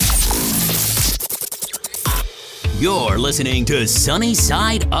You're listening to Sunny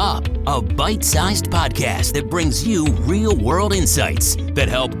Side Up, a bite-sized podcast that brings you real-world insights that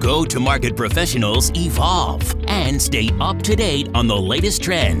help go-to-market professionals evolve and stay up-to-date on the latest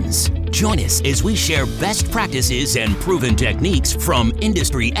trends. Join us as we share best practices and proven techniques from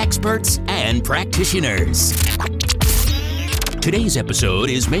industry experts and practitioners. Today's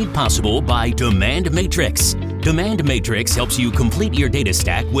episode is made possible by Demand Matrix. Demand Matrix helps you complete your data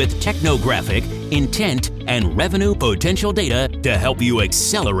stack with technographic, intent, and revenue potential data to help you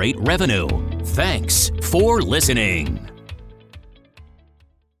accelerate revenue. Thanks for listening.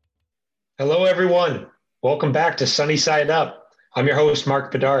 Hello, everyone. Welcome back to Sunny Side Up. I'm your host,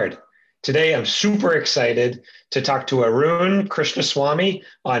 Mark Bedard. Today, I'm super excited to talk to Arun Krishnaswamy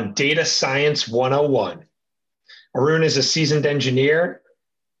on Data Science 101. Arun is a seasoned engineer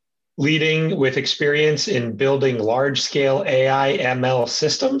leading with experience in building large-scale AI ML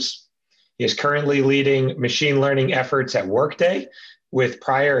systems. He is currently leading machine learning efforts at Workday with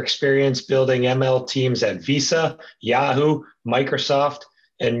prior experience building ML teams at Visa, Yahoo, Microsoft,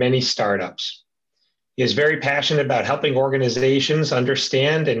 and many startups. He is very passionate about helping organizations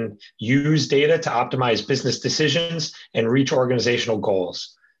understand and use data to optimize business decisions and reach organizational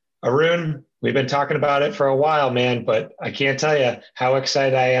goals. Arun, we've been talking about it for a while, man, but I can't tell you how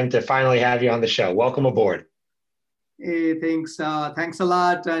excited I am to finally have you on the show. Welcome aboard. Hey, thanks. Thanks a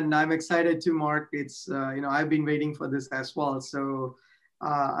lot. And I'm excited too, Mark. It's, I've been waiting for this as well. So,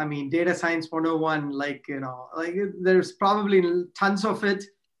 Data Science 101, there's probably tons of it.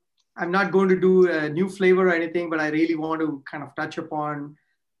 I'm not going to do a new flavor or anything, but I really want to kind of touch upon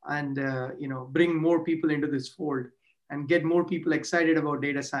and, bring more people into this fold and get more people excited about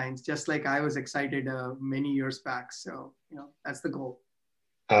data science, just like I was excited many years back. So, that's the goal.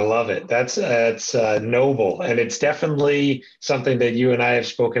 I love it. That's noble. And it's definitely something that you and I have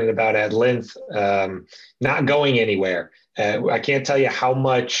spoken about at length, not going anywhere. I can't tell you how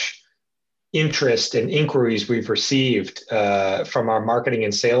much interest and inquiries we've received from our marketing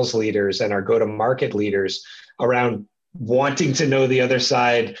and sales leaders and our go-to-market leaders around wanting to know the other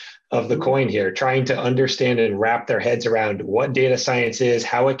side of the coin here, trying to understand and wrap their heads around what data science is,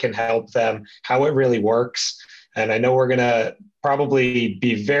 how it can help them, how it really works. And I know we're going to probably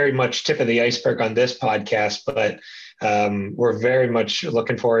be very much tip of the iceberg on this podcast, but we're very much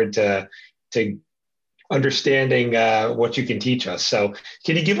looking forward to understanding what you can teach us. So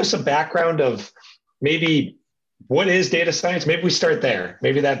can you give us a background of maybe what is data science? Maybe we start there,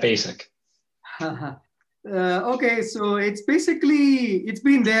 maybe that basic. Okay, so it's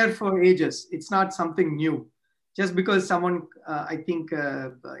been there for ages. It's not something new. Just because someone,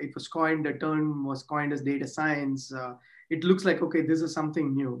 the term was coined as data science, it looks like, okay, this is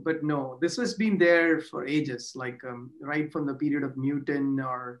something new. But no, this has been there for ages, right from the period of Newton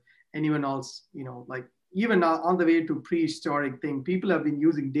or anyone else, even on the way to prehistoric thing, people have been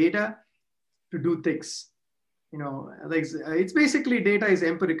using data to do things. It's basically data is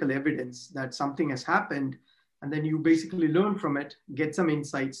empirical evidence that something has happened, and then you basically learn from it, get some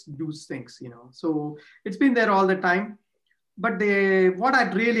insights, do things, So it's been there all the time. But what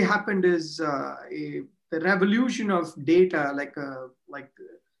had really happened is the revolution of data, like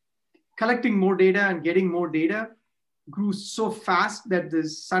collecting more data and getting more data grew so fast that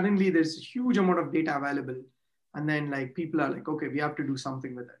suddenly there's a huge amount of data available. And then people are like, okay, we have to do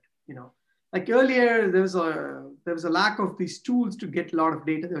something with it, Like earlier, there was a lack of these tools to get a lot of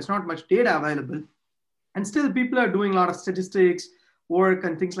data. There's not much data available. And still people are doing a lot of statistics, work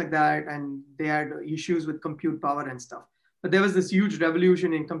and things like that. And they had issues with compute power and stuff. But there was this huge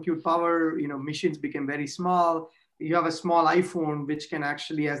revolution in compute power. Machines became very small. You have a small iPhone, which can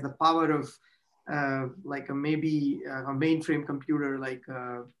actually has the power of a mainframe computer,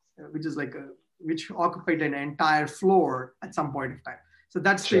 which occupied an entire floor at some point of time. So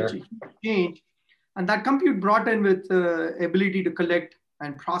that's the change. And that compute brought in with the ability to collect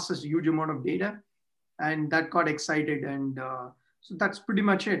and process a huge amount of data. And that got excited. And so that's pretty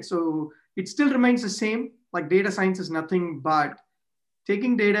much it. So it still remains the same. Like data science is nothing but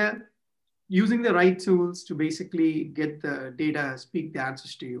taking data, using the right tools to basically get the data, speak the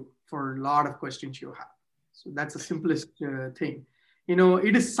answers to you for a lot of questions you have. So that's the simplest thing.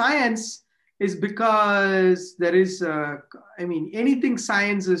 It is science is because there is, anything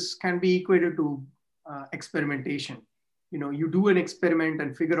science can be equated to experimentation. You do an experiment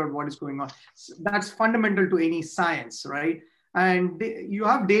and figure out what is going on. So that's fundamental to any science, right? And you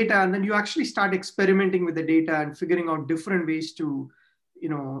have data and then you actually start experimenting with the data and figuring out different ways to,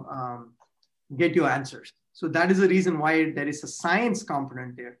 get your answers. So that is the reason why there is a science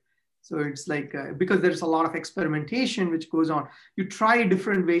component there. So it's because there's a lot of experimentation which goes on. You try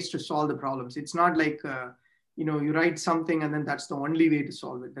different ways to solve the problems. It's not like you write something and then that's the only way to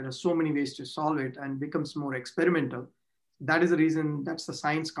solve it. There are so many ways to solve it and becomes more experimental. That is the reason, that's the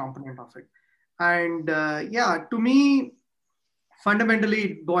science component of it. And yeah, to me, fundamentally,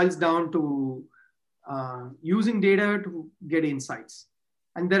 it boils down to using data to get insights.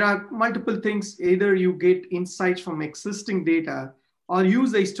 And there are multiple things. Either you get insights from existing data or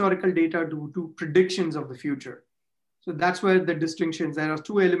use the historical data to do predictions of the future. So that's where the distinctions, there are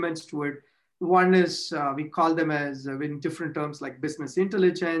two elements to it. One is we call them as in different terms like business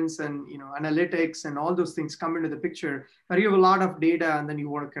intelligence and analytics and all those things come into the picture. Where you have a lot of data and then you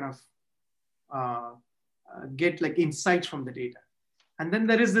want to kind of get like insights from the data. And then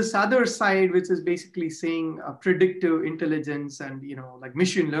there is this other side, which is basically saying predictive intelligence and like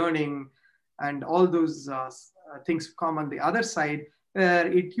machine learning and all those things come on the other side, where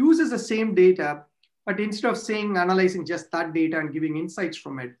it uses the same data, but instead of saying analyzing just that data and giving insights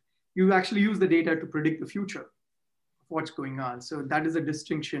from it, you actually use the data to predict the future of what's going on. So that is a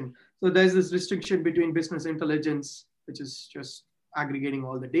distinction. So there's this distinction between business intelligence, which is just aggregating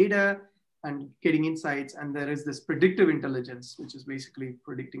all the data and getting insights. And there is this predictive intelligence, which is basically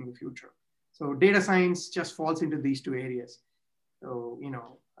predicting the future. So data science just falls into these two areas. So,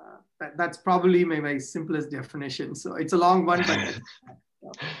 that's probably my simplest definition. So it's a long one, but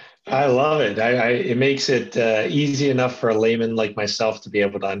I love it. It makes it easy enough for a layman like myself to be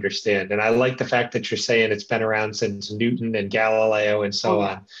able to understand. And I like the fact that you're saying it's been around since Newton and Galileo and so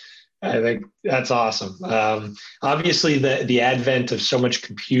on. I think that's awesome. Obviously, the advent of so much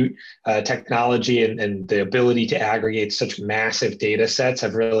compute technology and the ability to aggregate such massive data sets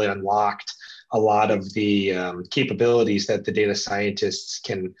have really unlocked a lot of the capabilities that the data scientists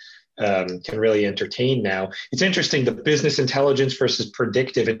can really entertain now. It's interesting, the business intelligence versus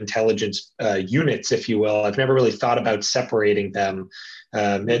predictive intelligence units, if you will. I've never really thought about separating them.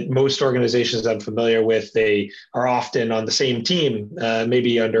 At most organizations I'm familiar with, they are often on the same team,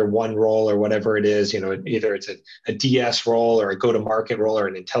 maybe under one role or whatever it is. Either it's a DS role or a go-to-market role or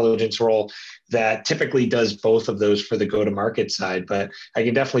an intelligence role that typically does both of those for the go-to-market side. But I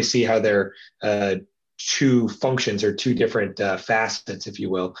can definitely see how they're two functions or two different facets, if you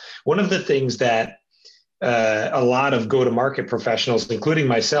will. One of the things that a lot of go-to-market professionals, including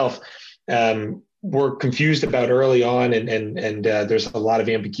myself, were confused about early on, and there's a lot of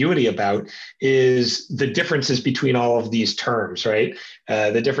ambiguity about, is the differences between all of these terms, right?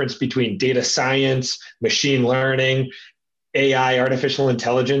 The difference between data science, machine learning, AI, artificial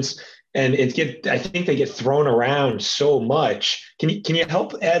intelligence. And I think they get thrown around so much. Can you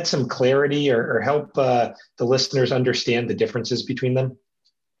help add some clarity or help the listeners understand the differences between them?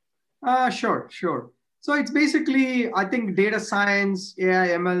 Sure. So it's basically, I think data science, AI,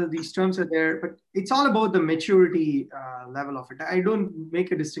 ML, these terms are there, but it's all about the maturity level of it. I don't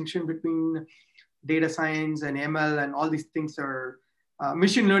make a distinction between data science and ML and all these things are,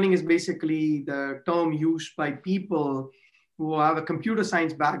 machine learning is basically the term used by people who have a computer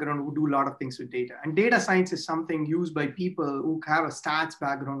science background who do a lot of things with data. And data science is something used by people who have a stats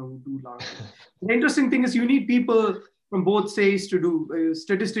background who do a lot of things. The interesting thing is you need people from both sides to do,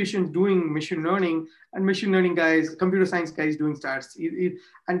 statisticians doing machine learning and machine learning guys, computer science guys doing stats. You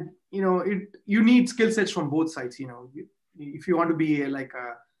need skill sets from both sides. If you want to be like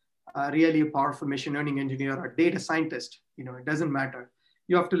a really powerful machine learning engineer or data scientist, it doesn't matter.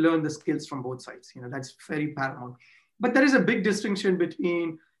 You have to learn the skills from both sides. That's very paramount. But there is a big distinction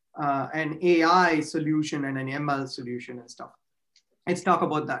between an AI solution and an ML solution and stuff. Let's talk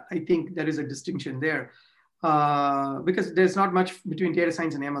about that. I think there is a distinction there because there's not much between data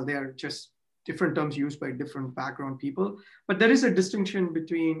science and ML. They are just different terms used by different background people. But there is a distinction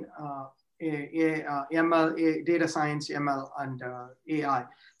between ML, data science, ML, and AI.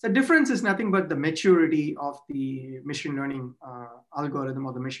 The difference is nothing but the maturity of the machine learning algorithm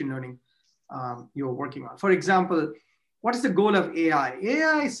or the machine learning you're working on. For example, what is the goal of AI?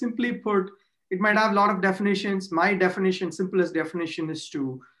 AI, simply put, it might have a lot of definitions. My definition, simplest definition, is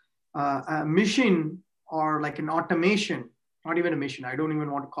to a machine or like an automation, not even a mission. I don't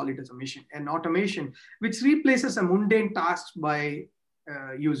even want to call it as a mission, an automation, which replaces a mundane task by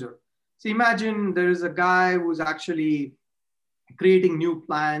a user. So imagine there is a guy who's actually creating new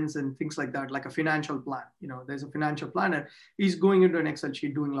plans and things like that, like a financial plan. There's a financial planner. He's going into an Excel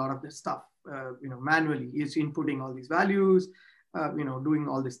sheet, doing a lot of this stuff, manually. He's inputting all these values, doing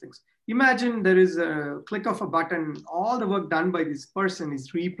all these things. Imagine there is a click of a button, all the work done by this person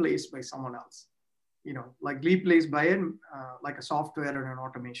is replaced by someone else, like replaced by like a software or an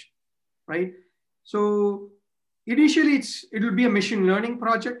automation, right? So initially it will be a machine learning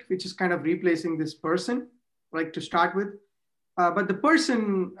project, which is kind of replacing this person, like to start with. But the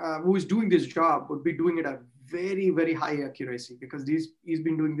person who is doing this job would be doing it a very, very high accuracy because he's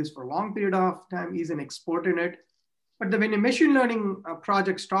been doing this for a long period of time. He's an expert in it. But when a machine learning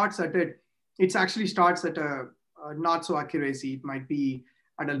project starts at it, it actually starts at a not so accuracy. It might be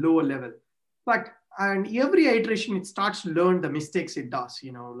at a lower level. And every iteration, it starts to learn the mistakes it does.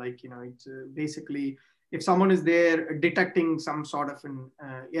 It's basically, if someone is there detecting some sort of an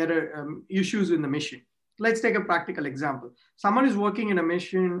error, issues in the machine. Let's take a practical example. Someone is working in a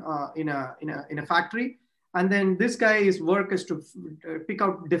machine in a factory, and then this guy's work is to pick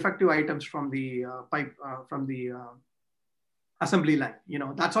out defective items from the assembly line.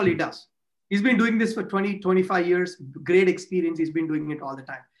 That's all he does. He's been doing this for 20, 25 years, great experience. He's been doing it all the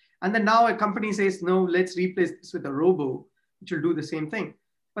time. And then now a company says, no, let's replace this with a robo, which will do the same thing.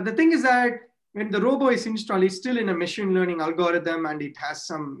 But the thing is that when the robo is installed, it's still in a machine learning algorithm and it has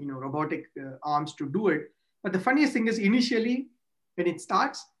some robotic arms to do it. But the funniest thing is initially, when it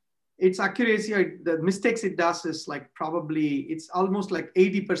starts, its accuracy, the mistakes it does is like probably, it's almost like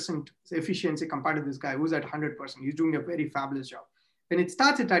 80% efficiency compared to this guy who's at 100%. He's doing a very fabulous job. When it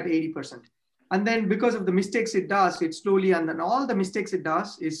starts, it's at 80%. And then because of the mistakes it does, it slowly, and then all the mistakes it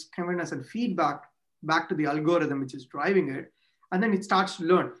does is coming as a feedback back to the algorithm, which is driving it. And then it starts to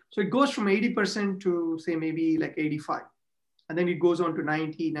learn. So it goes from 80% to say maybe like 85. And then it goes on to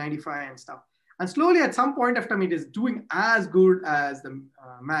 90, 95 and stuff. And slowly at some point of time, it is doing as good as the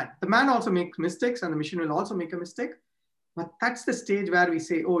man. The man also makes mistakes and the machine will also make a mistake. But that's the stage where we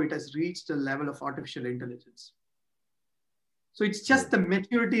say, oh, it has reached a level of artificial intelligence. So it's just the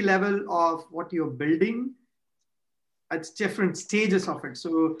maturity level of what you're building. It's different stages of it.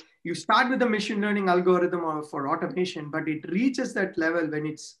 So you start with the machine learning algorithm or for automation, but it reaches that level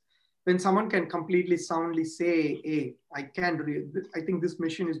when someone can completely soundly say, hey, I think this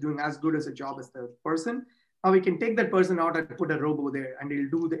machine is doing as good as a job as the person. Now we can take that person out and put a robo there and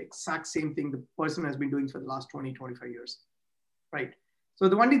it'll do the exact same thing the person has been doing for the last 20, 25 years, right? So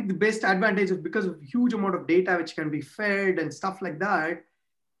the best advantage is because of huge amount of data which can be fed and stuff like that.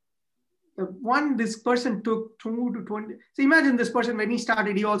 This person took 2 to 20. So imagine this person, when he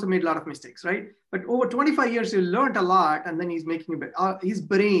started, he also made a lot of mistakes, right? But over 25 years, he learned a lot and then he's making his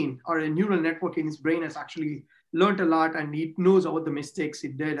brain or a neural network in his brain has actually learned a lot and it knows all the mistakes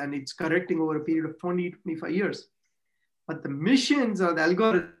it did and it's correcting over a period of 20, 25 years. But the machines or the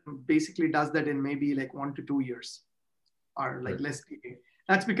algorithm basically does that in maybe like 1 to 2 years or like less.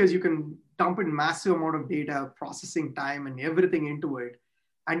 That's because you can dump in massive amount of data, processing time and everything into it.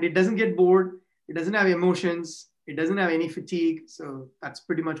 And it doesn't get bored. It doesn't have emotions. It doesn't have any fatigue. So that's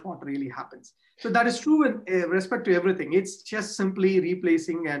pretty much what really happens. So that is true with respect to everything. It's just simply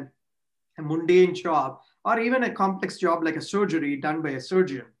replacing a mundane job or even a complex job like a surgery done by a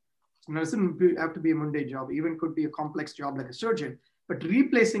surgeon. So it doesn't have to be a mundane job. Even could be a complex job like a surgeon, but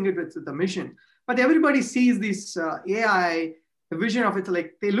replacing it with the mission. But everybody sees this AI. The vision of it,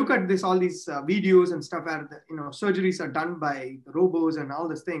 like they look at all these videos and stuff where surgeries are done by the robots and all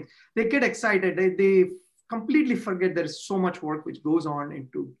these things. They get excited. They completely forget there is so much work which goes on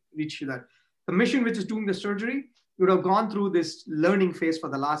into reach that. The machine which is doing the surgery would have gone through this learning phase for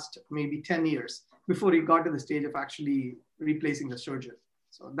the last maybe 10 years before it got to the stage of actually replacing the surgeon.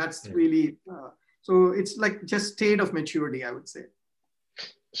 So that's really, so it's like just state of maturity, I would say.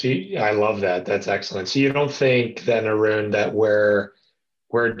 See, I love that. That's excellent. So you don't think then, Arun, that we're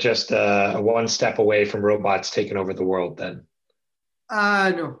just one step away from robots taking over the world then?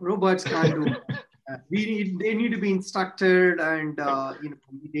 No, robots can't do it. They need to be instructed and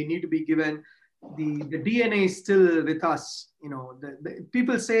they need to be given the DNA is still with us. The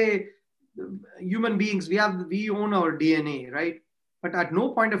people say human beings, we own our DNA, right? But at no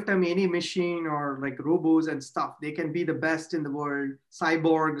point of time, any machine or like robots and stuff, they can be the best in the world,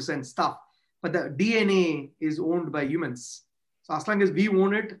 cyborgs and stuff. But the DNA is owned by humans. So as long as we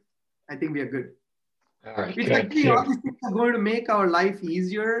own it, I think we are good. All right. It's actually all these things are going to make our life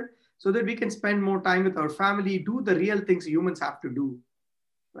easier so that we can spend more time with our family, do the real things humans have to do,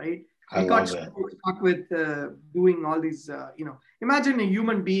 right? We got stuck with doing all these, imagine a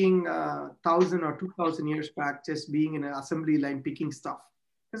human being 1,000 or 2,000 years back, just being in an assembly line, picking stuff.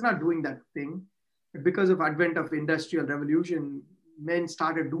 It's not doing that thing. But because of advent of industrial revolution, men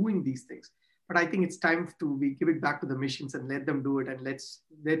started doing these things. But I think it's time we give it back to the machines and let them do it. And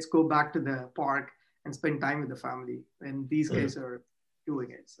let's go back to the park and spend time with the family when these guys are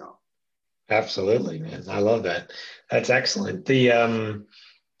doing it. So. Absolutely, man. I love that. That's excellent.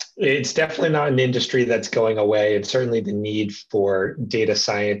 It's definitely not an industry that's going away. And certainly the need for data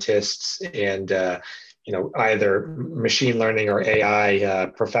scientists and, either machine learning or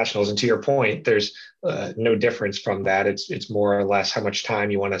AI professionals. And to your point, there's no difference from that. It's more or less how much time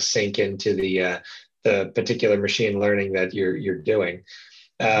you want to sink into the the particular machine learning that you're doing.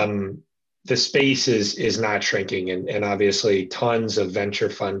 The space is not shrinking, and obviously tons of venture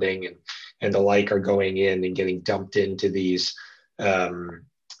funding and the like are going in and getting dumped into these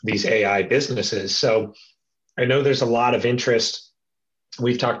AI businesses. So I know there's a lot of interest.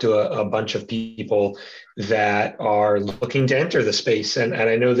 We've talked to a bunch of people that are looking to enter the space, and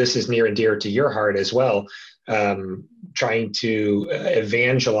I know this is near and dear to your heart as well, trying to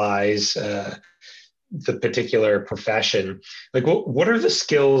evangelize the particular profession. Like, what are the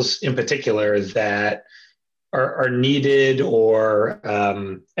skills in particular that are needed, or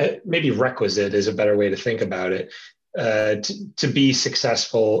maybe requisite is a better way to think about it, to be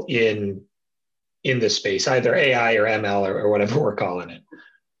successful in this space, either AI or ML or whatever we're calling it?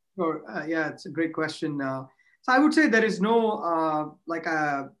 Sure. Yeah, it's a great question. So I would say there is no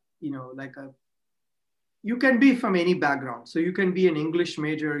you can be from any background. So you can be an English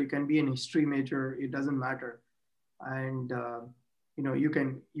major, you can be an history major, it doesn't matter. And you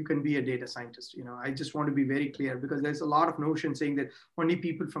can be a data scientist. I just want to be very clear, because there's a lot of notion saying that only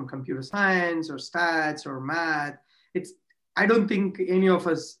people from computer science or stats or math. I don't think any of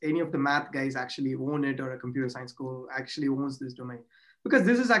the math guys actually own it, or a computer science school actually owns this domain, because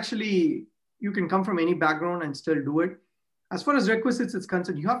this is actually, you can come from any background and still do it. As far as requisites is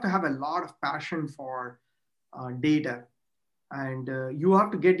concerned, you have to have a lot of passion for data, and you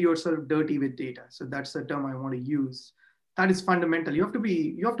have to get yourself dirty with data. So that's the term I want to use. That is fundamental. You have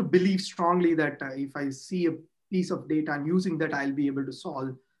to believe strongly that if I see a piece of data and using that, I'll be able to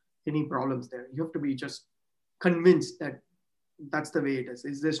solve any problems there. You have to be just convinced that that's the way it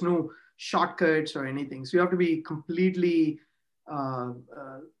is. There's no shortcuts or anything. So you have to be completely,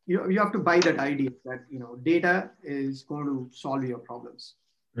 you have to buy that idea that, data is going to solve your problems.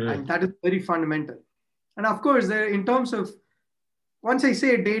 And that is very fundamental. And of course, in terms of, once I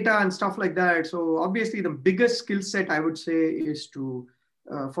say data and stuff like that, so obviously the biggest skill set I would say is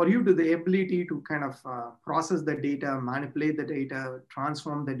for you to the ability to kind of process the data, manipulate the data,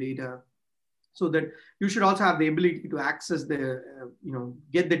 transform the data, so that you should also have the ability to access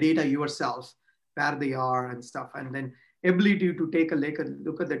get the data yourself, where they are and stuff, and then ability to take a look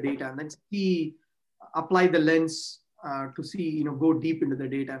at the data and then apply the lens to see, go deep into the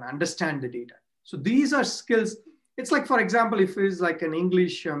data and understand the data. So these are skills. It's like, for example, if it's like an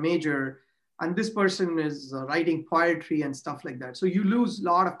English major and this person is writing poetry and stuff like that. So you lose a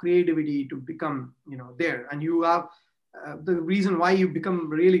lot of creativity to become, there. And you have, the reason why you become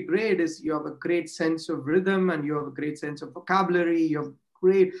really great is you have a great sense of rhythm, and you have a great sense of vocabulary. A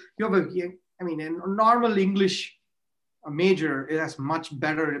normal English major, it has much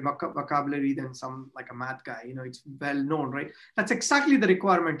better vocabulary than like a math guy. It's well known, right? That's exactly the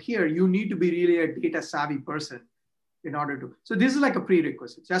requirement here. You need to be really a data savvy person in order to. So this is like a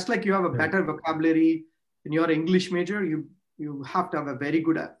prerequisite. Just like you have a better vocabulary in your English major, you have to have a very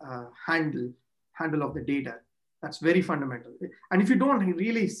good handle of the data. That's very fundamental. And if you don't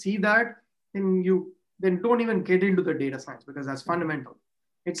really see that, then don't even get into the data science, because that's fundamental.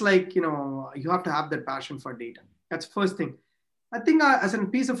 It's like, you have to have that passion for data. That's first thing. I think as a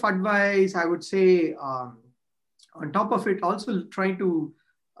piece of advice, I would say on top of it, also try to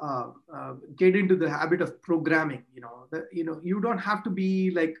get into the habit of programming. You don't have to be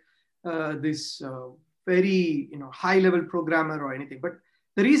like this very high level programmer or anything. But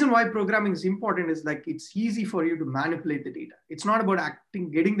the reason why programming is important is like it's easy for you to manipulate the data. It's not about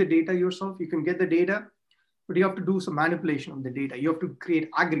getting the data yourself. You can get the data, but you have to do some manipulation of the data. You have to create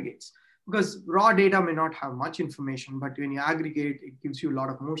aggregates, because raw data may not have much information, but when you aggregate, it gives you a lot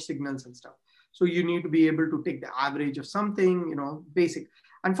of more signals and stuff. So you need to be able to take the average of something, basic.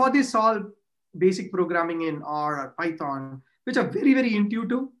 And for this, all basic programming in R or Python, which are very, very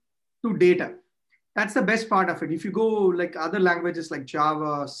intuitive to data. That's the best part of it. If you go like other languages like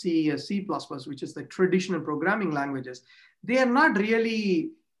Java, C, or C++, which is the traditional programming languages, they are not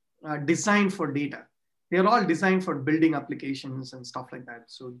really designed for data. They're all designed for building applications and stuff like that.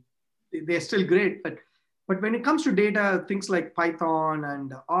 So they're still great, but when it comes to data, things like Python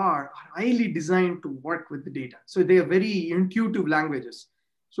and R are highly designed to work with the data. So they are very intuitive languages.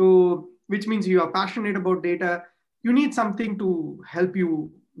 So which means you are passionate about data. You need something to help you.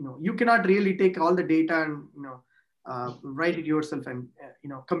 You cannot really take all the data and write it yourself and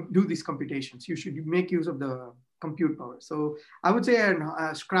do these computations. You should make use of the compute power. So I would say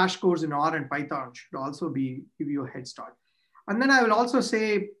a crash course in R and Python should also give you a head start. And then I will also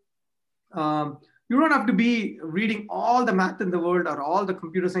say, you don't have to be reading all the math in the world or all the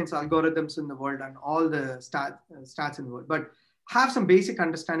computer science algorithms in the world and all the stats in the world, but have some basic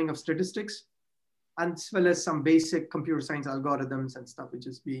understanding of statistics, as well as some basic computer science algorithms and stuff which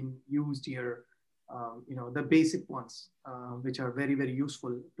is being used here the basic ones, which are very, very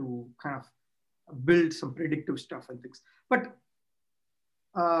useful to kind of build some predictive stuff and things. But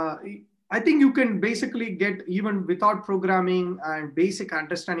I think you can basically get, even without programming and basic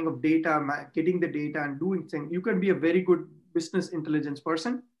understanding of data, getting the data and doing things, you can be a very good business intelligence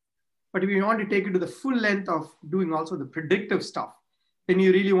person. But if you want to take it to the full length of doing also the predictive stuff, then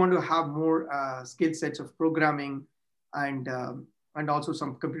you really want to have more skill sets of programming and also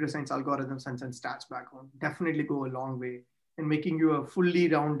some computer science algorithms and stats background. Definitely go a long way in making you a fully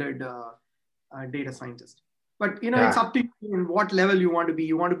rounded data scientist. But it's up to you in what level you want to be.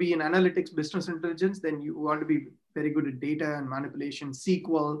 You want to be in analytics, business intelligence, then you want to be very good at data and manipulation,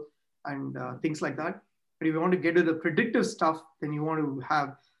 SQL, and things like that. But if you want to get to the predictive stuff, then you want to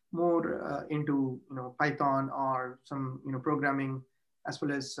have more into Python or some programming, as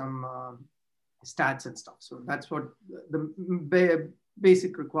well as some stats and stuff. So that's what the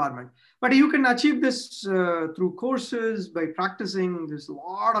basic requirement. But you can achieve this through courses, by practicing. There's a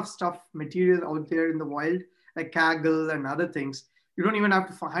lot of stuff, material out there in the wild, like Kaggle and other things. You don't even have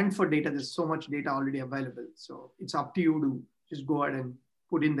to hunt for data. There's so much data already available. So it's up to you to just go ahead and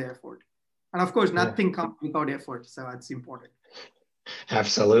put in the effort. And of course, nothing comes without effort. So that's important.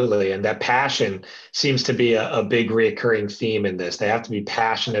 Absolutely. And that passion seems to be a big reoccurring theme in this. They have to be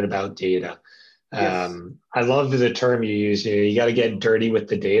passionate about data. Yes. I love the term you use. You got to get dirty with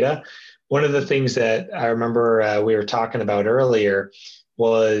the data. One of the things that I remember we were talking about earlier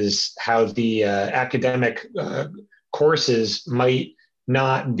was how the academic courses might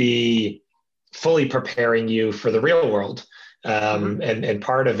not be fully preparing you for the real world. And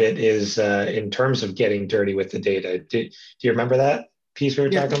part of it is in terms of getting dirty with the data. Do you remember that piece we were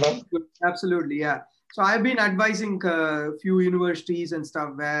talking about? Absolutely, yeah. So I've been advising a few universities and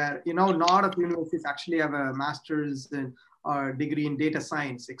stuff where, a lot of universities actually have a master's or degree in data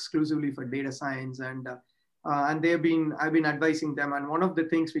science, exclusively for data science. And I've been advising them. And one of the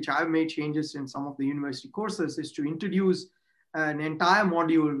things which I've made changes in some of the university courses is to introduce an entire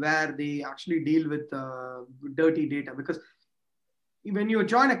module where they actually deal with dirty data. Because when you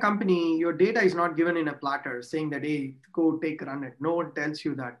join a company, your data is not given in a platter saying that, hey, go run it. No one tells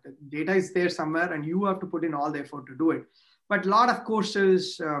you that. The data is there somewhere and you have to put in all the effort to do it. But a lot of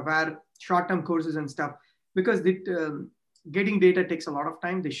courses where short-term courses and stuff, because getting data takes a lot of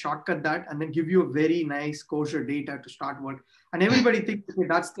time, they shortcut that and then give you a very nice kosher data to start work. And everybody thinks, okay,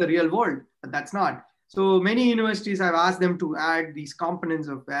 that's the real world, but that's not. So many universities, I've asked them to add these components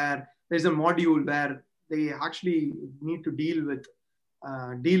of where there's a module where they actually need to deal with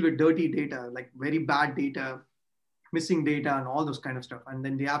dirty data, like very bad data, missing data, and all those kind of stuff. And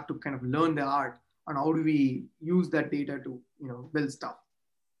then they have to kind of learn the art on how do we use that data to build stuff.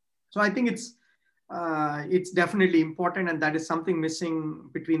 So I think it's definitely important, and that is something missing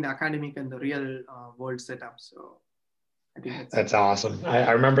between the academic and the real world setup. So I think that's awesome.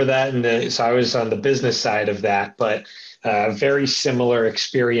 I remember that, so I was on the business side of that, but very similar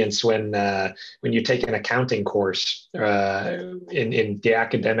experience when you take an accounting course in the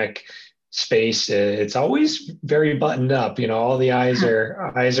academic space. It's always very buttoned up. All the I's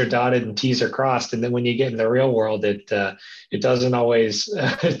are dotted and T's are crossed, and then when you get in the real world, it doesn't always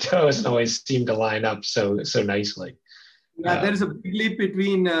seem to line up so nicely. Yeah, there is a big leap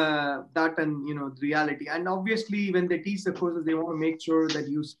between that and the reality. And obviously, when they teach the courses, they want to make sure that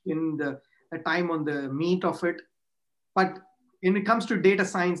you spend the time on the meat of it. But when it comes to data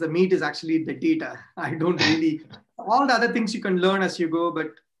science, the meat is actually the data. I don't really all the other things you can learn as you go,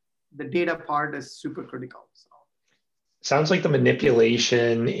 but the data part is super critical. So. Sounds like the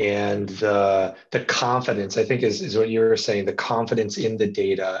manipulation and the confidence, I think is what you were saying, the confidence in the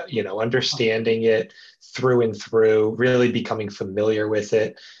data, understanding it through and through, really becoming familiar with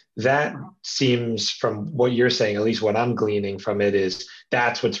it. That seems, from what you're saying, at least what I'm gleaning from it, is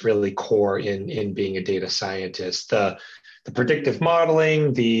that's what's really core in being a data scientist. The predictive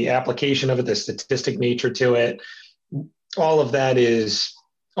modeling, the application of it, the statistic nature to it, all of that is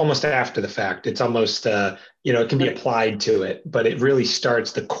almost after the fact. It's almost, it can be applied to it, but it really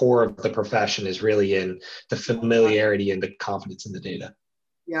starts, the core of the profession is really in the familiarity and the confidence in the data.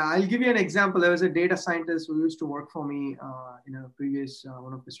 Yeah, I'll give you an example. There was a data scientist who used to work for me in a previous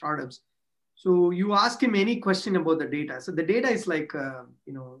one of the startups. So you ask him any question about the data. So the data is like,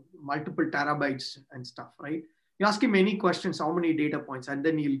 multiple terabytes and stuff, right? You ask him any questions, how many data points, and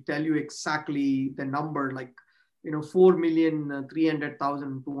then he'll tell you exactly the number, like,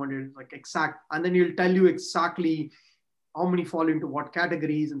 4,300,200, like exact. And then he'll tell you exactly how many fall into what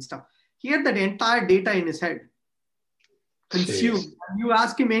categories and stuff. He had that entire data in his head. Consumed. You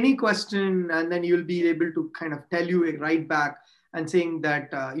ask him any question, and then you'll be able to kind of tell you right back. and saying that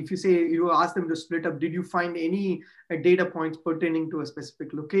if you ask them to split up, did you find any data points pertaining to a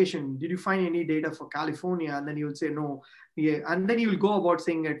specific location? Did you find any data for California? And then you will say no. Yeah. And then you will go about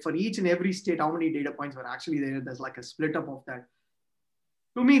saying that for each and every state, how many data points were actually there. There's like a split up of that.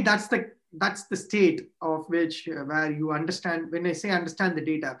 To me, that's the state of which where you understand. When I say understand the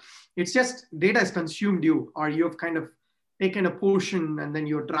data, it's just data has consumed you, or you have kind of taken a portion and then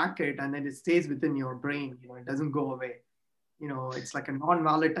you track it, and then it stays within your brain. It doesn't go away. It's like a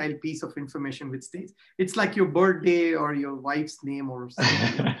non-volatile piece of information which stays. It's like your birthday or your wife's name or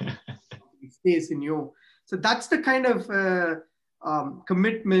something. It stays in you. So that's the kind of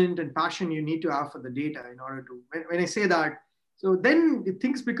commitment and passion you need to have for the data in order to. When I say that. So then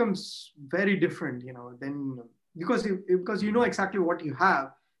things becomes very different, then because you know exactly what you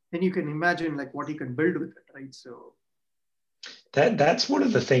have, then you can imagine like what you can build with it, right? So that's one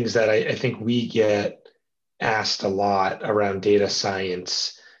of the things that I think we get asked a lot around data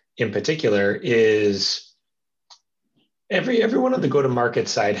science in particular is everyone on the go-to-market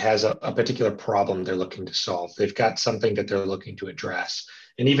side has a particular problem they're looking to solve. They've got something that they're looking to address.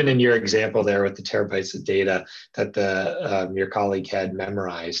 And even in your example there with the terabytes of data that your colleague had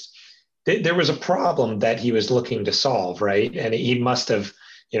memorized, there was a problem that he was looking to solve, right? And he must have,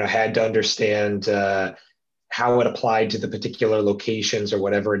 had to understand how it applied to the particular locations or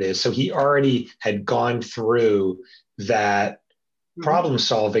whatever it is. So he already had gone through that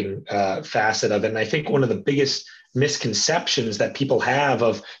problem-solving facet of it. And I think one of the biggest misconceptions that people have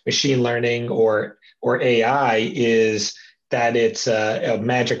of machine learning or AI is that it's a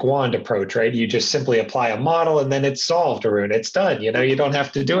magic wand approach, right? You just simply apply a model and then it's solved, Arun. It's done. You don't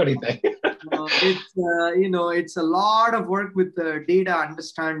have to do anything. It's a lot of work with the data,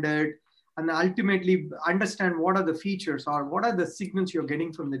 understand it, and ultimately understand what are the features or what are the signals you're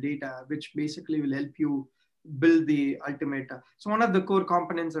getting from the data, which basically will help you build the ultimate. So one of the core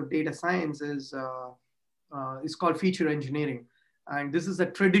components of data science is called feature engineering. And this is a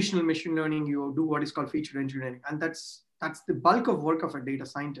traditional machine learning. You do what is called feature engineering. And that's the bulk of work of a data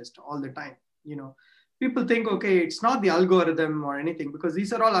scientist all the time. People think, okay, it's not the algorithm or anything, because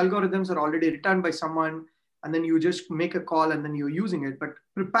these are all algorithms are already written by someone, and then you just make a call and then you're using it. But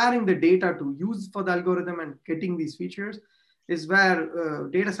preparing the data to use for the algorithm and getting these features is where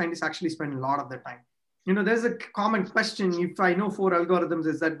data scientists actually spend a lot of their time. There's a common question: if I know 4 algorithms,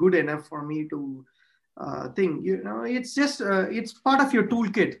 is that good enough for me to think? It's just it's part of your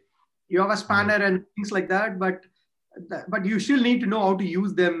toolkit. You have a spanner and things like that, but you still need to know how to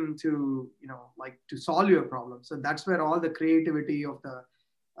use them to to solve your problem. So that's where all the creativity of the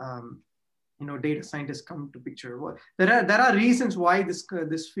data scientists come to picture. There are reasons why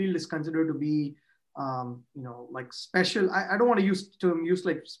this field is considered to be like special. I don't want to use terms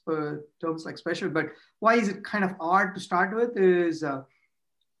like special, but why is it kind of hard to start with is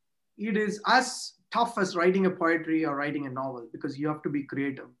it is as tough as writing a poetry or writing a novel, because you have to be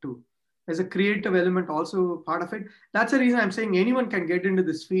creative too. There's a creative element also part of it. That's the reason I'm saying anyone can get into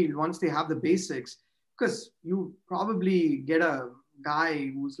this field once they have the basics, because you probably get a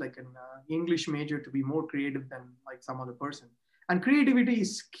guy who's like an English major to be more creative than like some other person. And creativity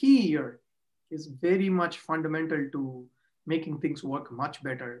is key here, is very much fundamental to making things work much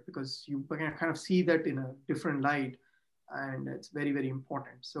better, because you can kind of see that in a different light, and it's very, very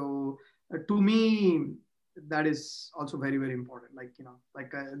important. So to me, that is also very, very important.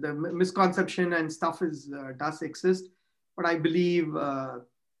 The misconception and stuff does exist, but I believe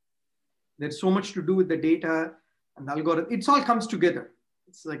there's so much to do with the data and the algorithm. It all comes together.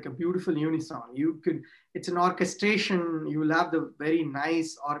 It's like a beautiful unison. It's an orchestration. You will have the very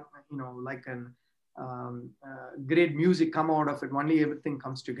nice, great music come out of it. Only everything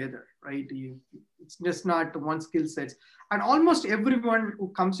comes together, right? It's just not one skill sets. And almost everyone who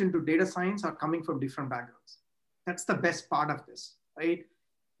comes into data science are coming from different backgrounds. That's the best part of this, right?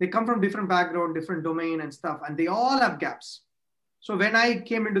 They come from different background, different domain and stuff, and they all have gaps. So when I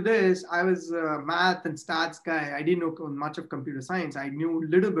came into this, I was a math and stats guy. I didn't know much of computer science. I knew a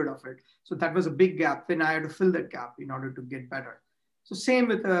little bit of it. So that was a big gap. Then I had to fill that gap in order to get better. So same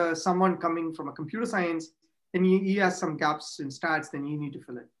with someone coming from a computer science, then he has some gaps in stats, then you need to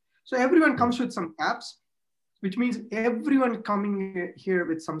fill it. So everyone comes with some gaps, which means everyone coming here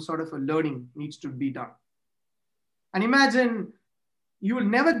with some sort of a learning needs to be done. And imagine you will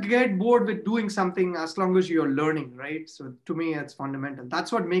never get bored with doing something as long as you're learning, right? So to me, it's fundamental.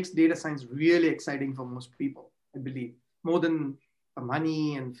 That's what makes data science really exciting for most people, I believe, more than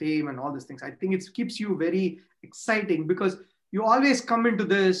money and fame and all these things. I think it keeps you very exciting because you always come into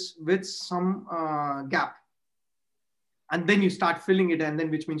this with some gap, and then you start filling it, and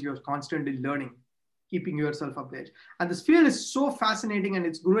then which means you're constantly learning. keeping yourself up there. And this field is so fascinating and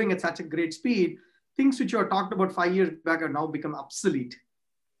it's growing at such a great speed. Things which you are talked about 5 years back are now become obsolete.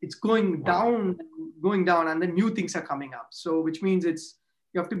 It's going down, and then new things are coming up. So which means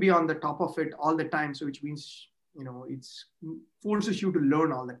you have to be on the top of it all the time. So which means, it's forces you to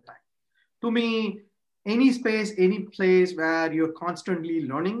learn all the time. To me, any space, any place where you're constantly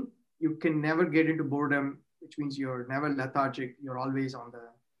learning, you can never get into boredom, which means you're never lethargic. You're always on the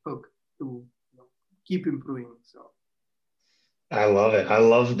hook to keep improving. So I love it. I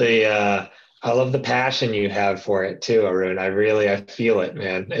love the passion you have for it too, Arun. I feel it,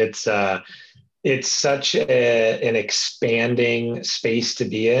 man. It's such an expanding space to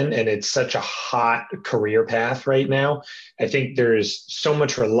be in, and it's such a hot career path right now. I think there's so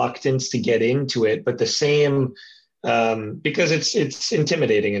much reluctance to get into it, but the same, because it's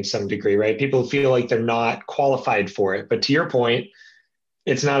intimidating in some degree, right? People feel like they're not qualified for it. But to your point,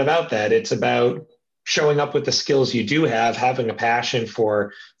 it's not about that. It's about showing up with the skills you do have, having a passion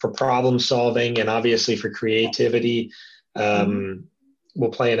for problem solving, and obviously for creativity. Will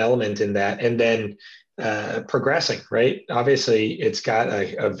play an element in that, and then progressing, right? Obviously, it's got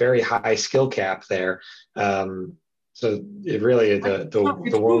a very high skill cap there. So it really,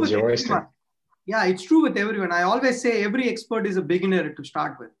 the world's your oyster. Yeah, it's true with everyone. I always say every expert is a beginner to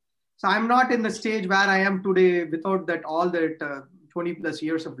start with. So I'm not in the stage where I am today without that all that 20 plus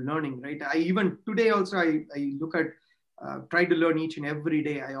years of learning, right? I even today also I look at try to learn each and every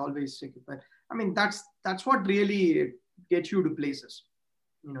day. I always say, but I mean that's what really gets you to places.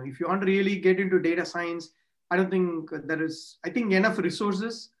 If you want to really get into data science, I don't think there is, I think, enough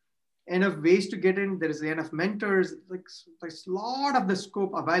resources, enough ways to get in. There is enough mentors, like there's a lot of the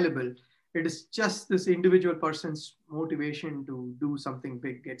scope available. It is just this individual person's motivation to do something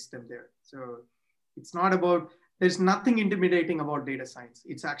big gets them there. So it's not about, there's nothing intimidating about data science.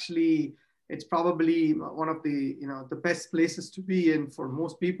 It's probably one of the, the best places to be in for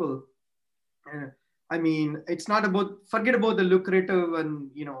most people. I mean, it's not about, forget about the lucrative and,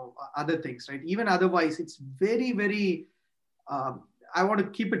 other things, right? Even otherwise, it's very, very, I want to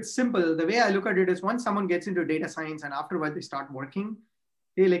keep it simple. The way I look at it is once someone gets into data science and after a while they start working,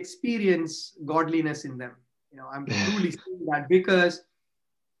 they'll experience godliness in them. I'm truly seeing that because,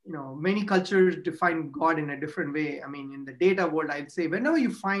 many cultures define God in a different way. I mean, in the data world, I'd say whenever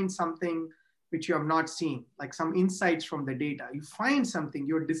you find something which you have not seen, like some insights from the data, you find something,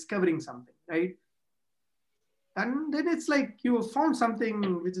 you're discovering something, right? And then it's like you found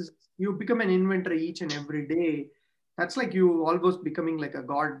something which is, you become an inventor each and every day. That's like you almost becoming like a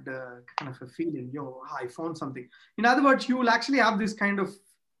god kind of a feeling. I found something. In other words, you will actually have this kind of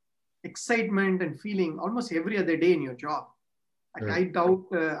excitement and feeling almost every other day in your job. Like I doubt,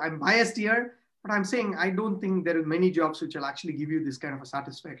 I'm biased here, but I'm saying I don't think there are many jobs which will actually give you this kind of a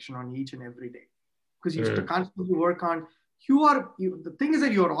satisfaction on each and every day. Because you have to constantly work on, the thing is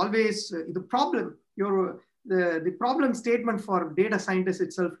that you're always, the problem statement for data scientists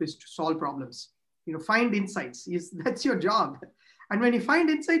itself is to solve problems. Find insights. That's your job. And when you find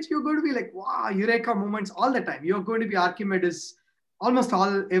insights, you're going to be like, wow, eureka moments all the time. You're going to be Archimedes almost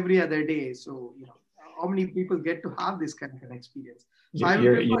every other day. So, how many people get to have this kind of an experience? So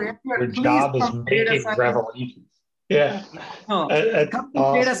your job is making revelations. Yeah. Come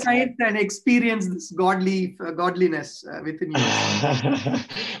to data science and experience this godliness within you.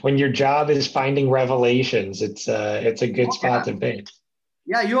 When your job is finding revelations, it's a good spot to be.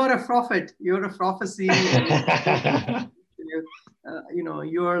 Yeah, you are a prophet. You're a prophecy.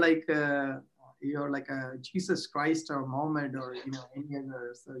 You're like a Jesus Christ or Muhammad or any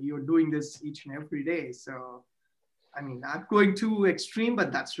other. So you're doing this each and every day. So I mean, not going too extreme,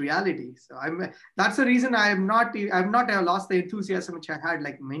 but that's reality. So that's the reason I've not lost the enthusiasm which I had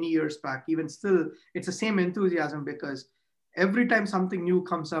like many years back. Even still, it's the same enthusiasm because every time something new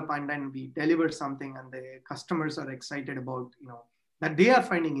comes up and then we deliver something and the customers are excited about, that they are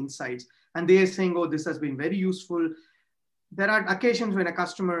finding insights and they are saying, oh, this has been very useful. There are occasions when a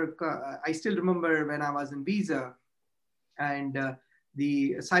customer, I still remember when I was in Visa and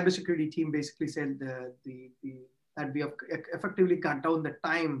the cybersecurity team basically said that we have effectively cut down the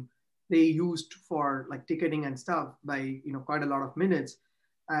time they used for like ticketing and stuff by quite a lot of minutes,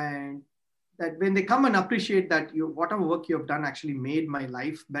 and that when they come and appreciate that whatever work you have done actually made my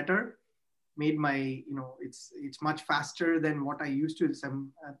life better, made my it's much faster than what I used to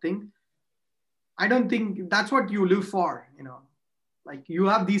think. I don't think that's what you live for. Like you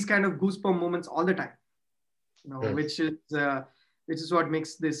have these kind of goosebump moments all the time. Which is what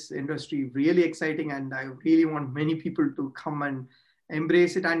makes this industry really exciting, and I really want many people to come and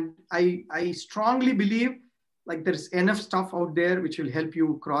embrace it. And I strongly believe like there's enough stuff out there which will help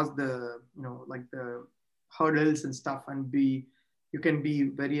you cross the like the hurdles and stuff, and you can be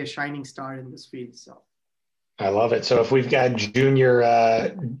very a shining star in this field. So I love it. So if we've got junior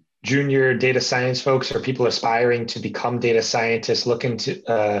data science folks or people aspiring to become data scientists looking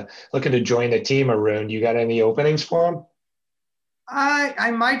to join the team, Arun, you got any openings for them?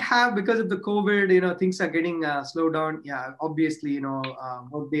 I might have, because of the COVID, things are getting slowed down. Yeah, obviously,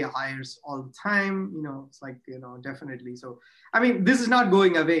 workday hires all the time. It's like, definitely. So, I mean, this is not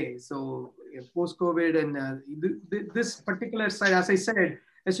going away. So post COVID and this particular side, as I said,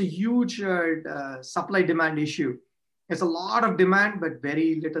 it's a huge supply demand issue. There's a lot of demand, but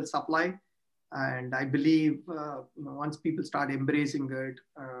very little supply. And I believe, once people start embracing it,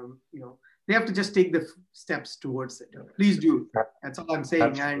 they have to just take the steps towards it. Please do. That's all I'm saying.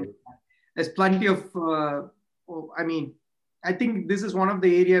 Absolutely. And there's plenty of, I think this is one of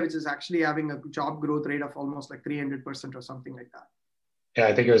the area which is actually having a job growth rate of almost like 300% or something like that. Yeah,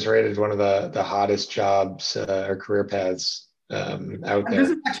 I think it was rated one of the hottest jobs or career paths out there. This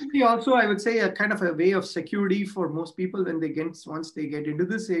is actually also, I would say, a kind of a way of security for most people when once they get into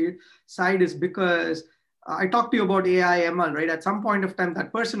this side, is because I talked to you about AI, ML, right? At some point of time,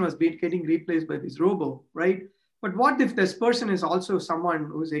 that person was getting replaced by this robo, right? But what if this person is also someone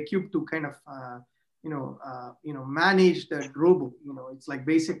who's equipped to kind of, manage that robo? It's like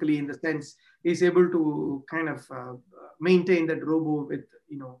basically, in the sense, is able to kind of maintain that robo with,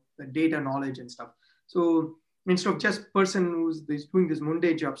 the data knowledge and stuff. So instead of just person who's doing this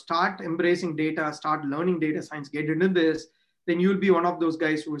mundane job, start embracing data, start learning data science, get into this, then you'll be one of those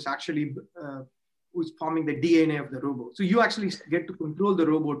guys who is actually who's forming the DNA of the robo. So you actually get to control the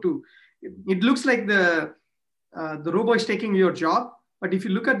robo too. It looks like the robo is taking your job, but if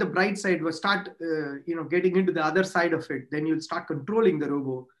you look at the bright side, we'll start getting into the other side of it, then you'll start controlling the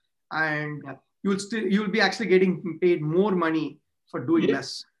robo, and you'll be actually getting paid more money for doing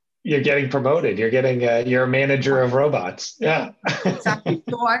less. You're getting promoted. You're a manager of robots. Yeah. Exactly.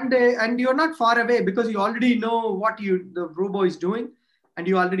 So and you're not far away, because you already know what the robo is doing, and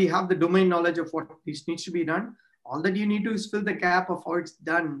you already have the domain knowledge of what this needs to be done. All that you need to is fill the gap of how it's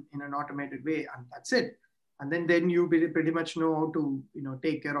done in an automated way, and that's it. And then you pretty much know how to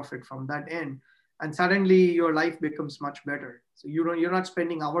take care of it from that end, and suddenly your life becomes much better. So you're not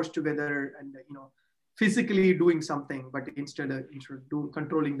spending hours together and physically doing something, but instead of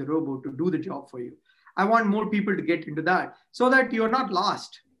controlling the robo to do the job for you. I want more people to get into that, so that you're not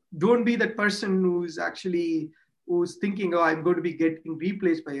lost. Don't be that person who's thinking, oh, I'm going to be getting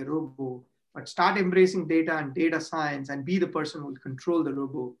replaced by a robo, but start embracing data and data science and be the person who will control the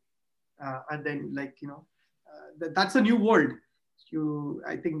robo. And then that's a new world.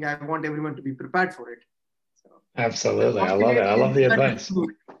 I think I want everyone to be prepared for it. So, absolutely. I love it. I love the advice.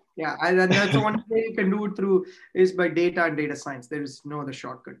 Yeah. And that's the one way you can do it through is by data and data science. There is no other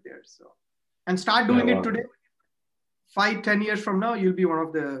shortcut there. So, and start doing it today. 5-10 years from now, you'll be one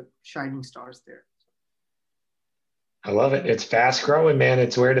of the shining stars there. I love it. It's fast growing, man.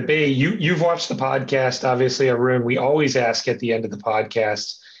 It's where to be. You've watched the podcast, obviously, Arun. We always ask at the end of the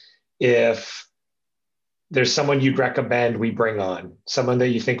podcast if there's someone you'd recommend we bring on, someone that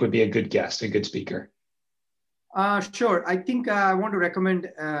you think would be a good guest, a good speaker. Sure. I think I want to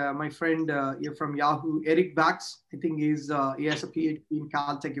recommend my friend from Yahoo, Eric Bax. I think he has a PhD in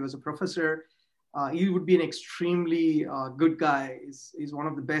Caltech. He was a professor. He would be an extremely good guy. He's one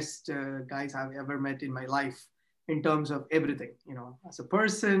of the best guys I've ever met in my life in terms of everything, as a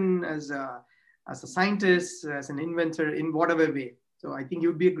person, as a scientist, as an inventor, in whatever way. So I think he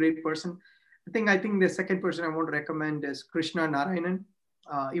would be a great person. I think the second person I want to recommend is Krishna Narayanan.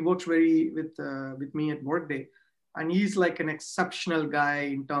 He works with me at Workday, and he's like an exceptional guy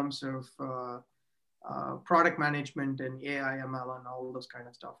in terms of product management and AI, ML, and all those kind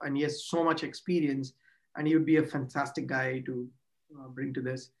of stuff. And he has so much experience, and he would be a fantastic guy to bring to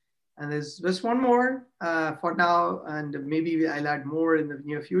this. And there's one more for now, and maybe I'll add more in the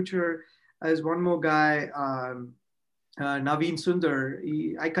near future. There's one more guy, Naveen Sundar.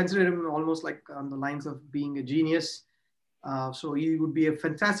 I consider him almost like on the lines of being a genius. So he would be a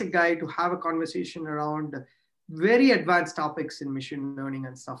fantastic guy to have a conversation around very advanced topics in machine learning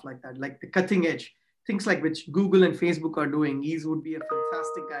and stuff like that, like the cutting edge, things like which Google and Facebook are doing. He would be a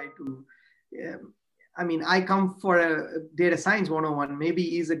fantastic guy to, I come for a data science 101. Maybe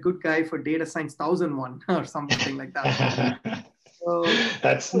he's a good guy for data science 1001 or something like that. So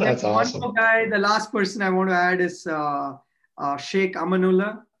that's awesome. One more guy, the last person I want to add is Sheikh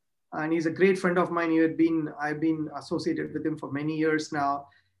Amanullah. And he's a great friend of mine. I've been associated with him for many years now.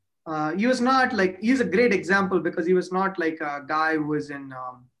 He's a great example because he was not like a guy who was in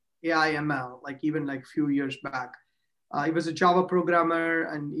AI ML, like even like few years back. He was a Java programmer,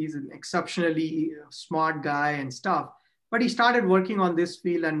 and he's an exceptionally smart guy and stuff. But he started working on this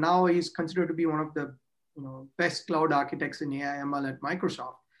field, and now he's considered to be one of the best cloud architects in AI ML at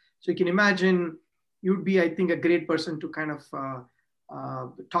Microsoft. So you can imagine you'd be, I think, a great person to kind of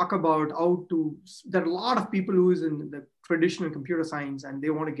talk about how to. There are a lot of people who is in the traditional computer science and they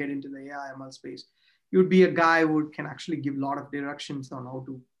want to get into the AI ML space. You'd be a guy who can actually give a lot of directions on how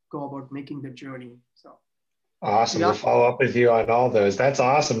to go about making the journey. So. Awesome. We'll follow up with you on all those. That's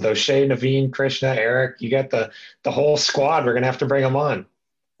awesome. Though Shay, Naveen, Krishna, Eric, you got the whole squad. We're going to have to bring them on.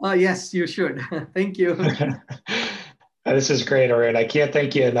 Yes, you should. Thank you. This is great, Arun. I can't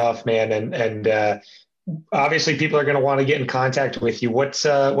thank you enough, man. And obviously people are going to want to get in contact with you. What's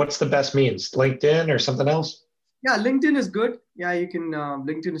the best means? LinkedIn or something else? Yeah, LinkedIn is good. Yeah, you can.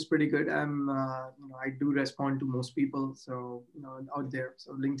 LinkedIn is pretty good. I do respond to most people, so out there.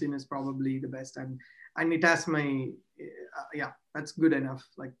 So LinkedIn is probably the best, and it has my, that's good enough.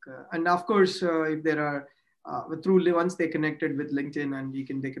 And of course, if there are once they connected with LinkedIn,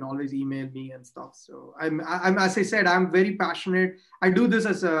 and they can always email me and stuff. So I'm as I said, I'm very passionate. I do this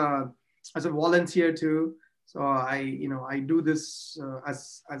as a volunteer too. So I do this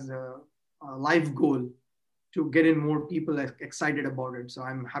as a life goal, to get in more people excited about it. So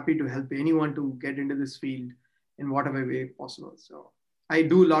I'm happy to help anyone to get into this field in whatever way possible. So I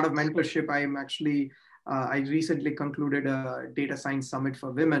do a lot of mentorship. I'm actually, I recently concluded a data science summit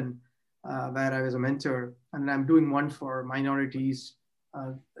for women where I was a mentor, and I'm doing one for minorities,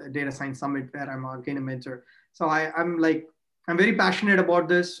 a data science summit where I'm again a mentor. So I'm very passionate about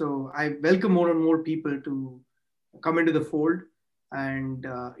this. So I welcome more and more people to come into the fold. And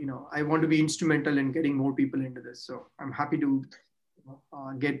I want to be instrumental in getting more people into this. So I'm happy to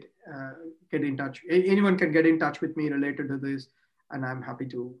get in touch. Anyone can get in touch with me related to this, and I'm happy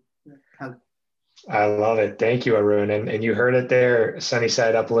to help. I love it. Thank you, Arun. And you heard it there, Sunny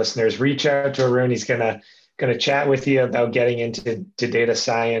Side Up listeners. Reach out to Arun. He's gonna chat with you about getting into data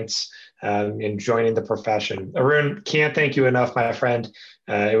science and joining the profession. Arun, can't thank you enough, my friend.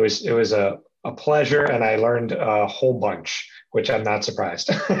 It was a pleasure, and I learned a whole bunch, which I'm not surprised.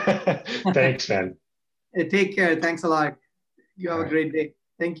 Thanks, man. Take care. Thanks a lot. You have a great day.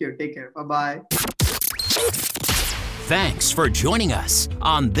 Thank you. Take care. Bye-bye. Thanks for joining us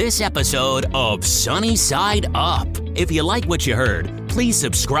on this episode of Sunny Side Up. If you like what you heard, please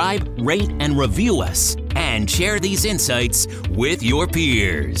subscribe, rate, and review us, and share these insights with your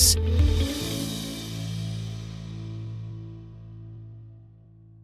peers.